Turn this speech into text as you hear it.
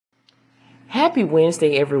Happy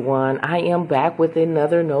Wednesday, everyone. I am back with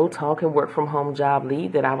another No Talking Work From Home job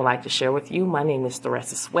lead that I would like to share with you. My name is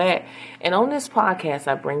Theresa Sweat, and on this podcast,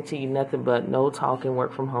 I bring to you nothing but No Talking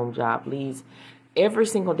Work From Home job leads every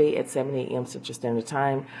single day at 7 a.m. Central Standard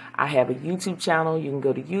Time. I have a YouTube channel. You can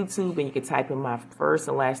go to YouTube and you can type in my first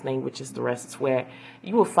and last name, which is Theresa Sweat.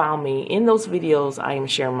 You will find me. In those videos, I am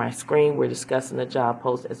sharing my screen. We're discussing the job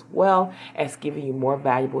post as well as giving you more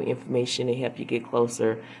valuable information to help you get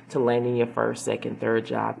closer to landing your first, second, third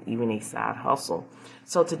job, even a side hustle.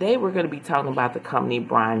 So today we're going to be talking about the company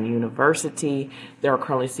Brown University. They're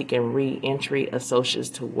currently seeking re-entry associates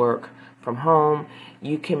to work from home.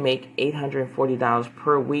 You can make $840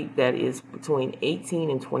 per week. That is between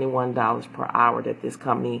 $18 and $21 per hour that this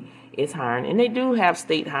company is hiring. And they do have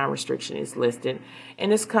state hiring restrictions listed.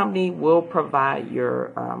 And this company will provide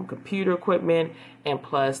your computer equipment, and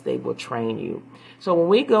plus they will train you. So when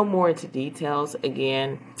we go more into details,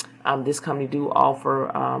 again, this company do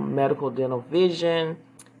offer medical, dental, vision.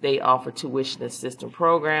 They offer tuition assistance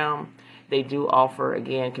program. They do offer,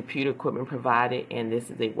 again, computer equipment provided, and this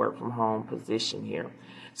is a work-from-home position here.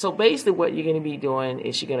 So basically what you're going to be doing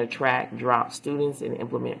is you're going to track, drop students, and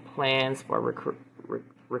implement plans for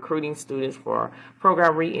recruiting students for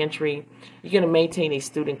program reentry. You're going to maintain a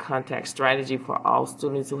student contact strategy for all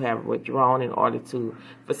students who have withdrawn in order to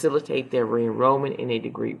facilitate their re-enrollment in a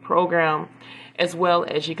degree program, as well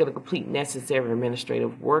as you're going to complete necessary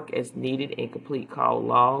administrative work as needed and complete call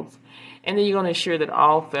logs. And then you're going to ensure that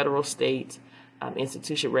all federal, state,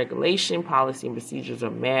 institution regulation, policy, and procedures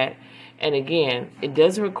are met. And again, it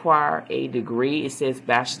doesn't require a degree. It says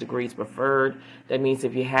bachelor's degree is preferred. That means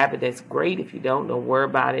if you have it, that's great. If you don't worry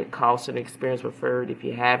about it. Call center experience preferred. If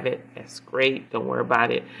you have it, that's great. Don't worry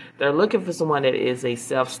about it. They're looking for someone that is a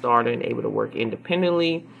self-starter and able to work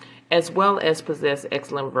independently, as well as possess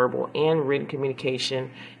excellent verbal and written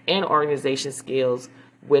communication and organization skills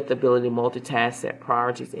with ability to multitask, set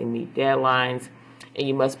priorities, and meet deadlines. And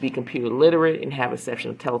you must be computer literate and have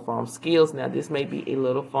exceptional telephone skills. Now, this may be a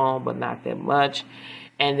little phone, but not that much.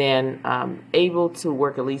 And then able to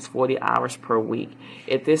work at least 40 hours per week.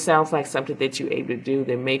 If this sounds like something that you're able to do,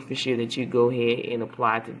 then make for sure that you go ahead and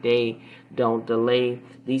apply today. Don't delay.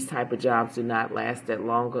 These type of jobs do not last that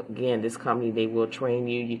long. Again, this company, they will train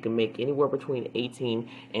you. You can make anywhere between $18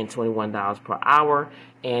 and $21 per hour.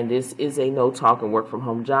 And this is a no talking work from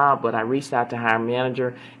home job, but I reached out to hiring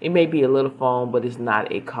manager. It may be a little phone, but it's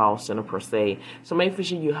not a call center per se. So make for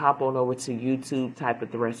sure you hop on over to YouTube, type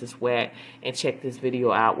it Theresa Sweat, and check this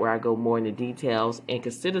video out where I go more into details, and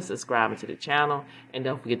consider subscribing to the channel. And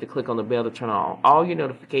don't forget to click on the bell to turn on all your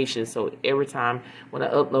notifications, so every time when I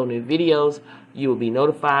upload new videos, you will be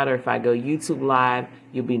notified, or if I go YouTube live,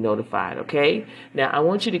 you'll be notified, okay? Now, I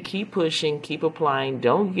want you to keep pushing, keep applying,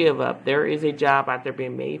 don't give up. There is a job out there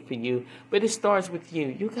being made for you, but it starts with you.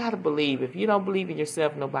 You got to believe. If you don't believe in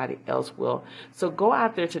yourself, nobody else will. So go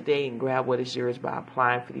out there today and grab what is yours by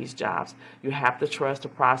applying for these jobs. You have to trust the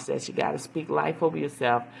process. You got to speak life over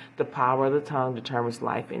yourself. The power of the tongue determines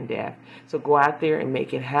life and death. So go out there and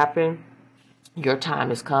make it happen. Your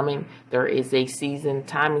time is coming. There is a season,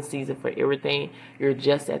 time and season for everything. You're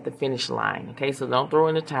just at the finish line, okay? So don't throw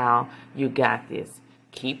in the towel. You got this.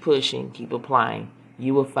 Keep pushing, keep applying.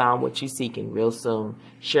 You will find what you're seeking real soon.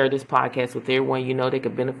 Share this podcast with everyone you know that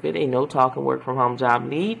could benefit a no talking work from home job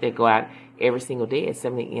lead that go out every single day at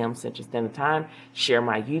 7 a.m. Central Standard Time. Share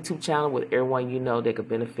my YouTube channel with everyone you know that could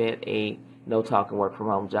benefit a no talking work from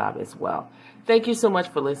home job as well. Thank you so much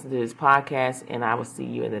for listening to this podcast, and I will see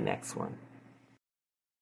you in the next one.